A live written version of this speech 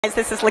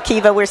This is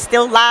Lakiva. We're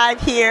still live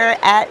here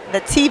at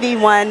the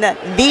TV1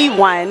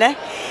 V1,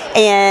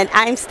 and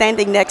I'm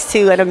standing next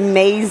to an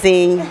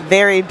amazing,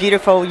 very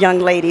beautiful young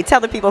lady. Tell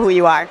the people who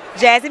you are.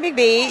 Jazzy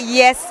McBee.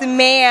 Yes,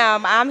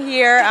 ma'am. I'm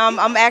here.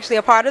 I'm actually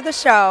a part of the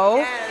show.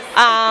 Yes.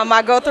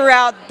 I go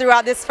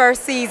throughout this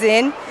first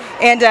season,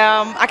 and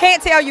I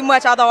can't tell you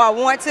much, although I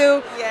want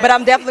to. Yes. But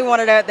I'm definitely one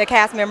of the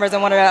cast members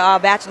and one of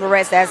the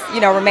bachelorettes that's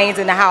remains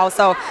in the house.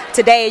 So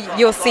today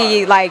you'll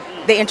see like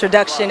the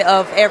introduction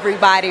of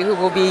everybody who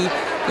will be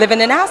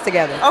living in the house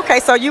together. Okay,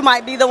 so you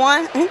might be the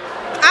one.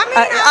 I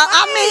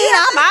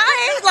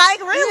ain't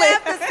like really.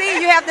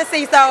 You have to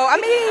see. So I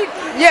mean,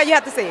 yeah, you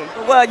have to see.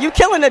 Well, you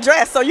killing the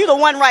dress, so you're the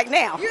one right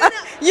now.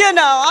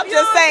 I'm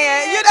just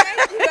saying.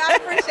 Thank you. I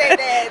appreciate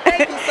that.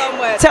 Thank you so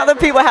much. Tell the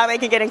people how they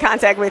can get in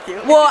contact with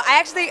you. Well,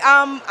 actually,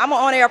 I'm an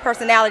on-air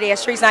personality at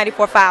Streets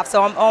 94.5,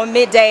 so I'm on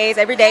middays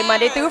every day,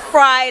 Monday through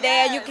Friday.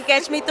 Yes. You can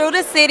catch me through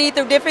the city,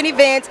 through different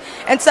events,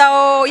 and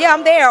so yeah,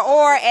 I'm there.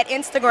 Or at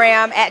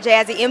Instagram at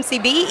Jazzy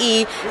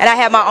MCBE, and I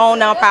have my own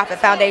nonprofit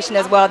foundation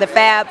as well, the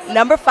Fab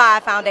No.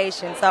 5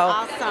 Foundation. So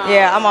awesome.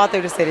 Yeah, I'm all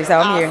through the city, so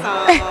I'm here.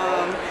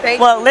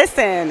 Well,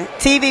 listen,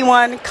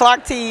 TV1,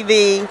 Clark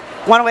TV,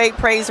 108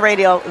 Praise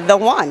Radio, the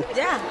one.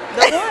 Yeah,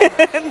 the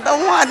one. The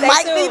one.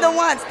 Might be the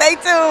one. Stay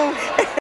tuned.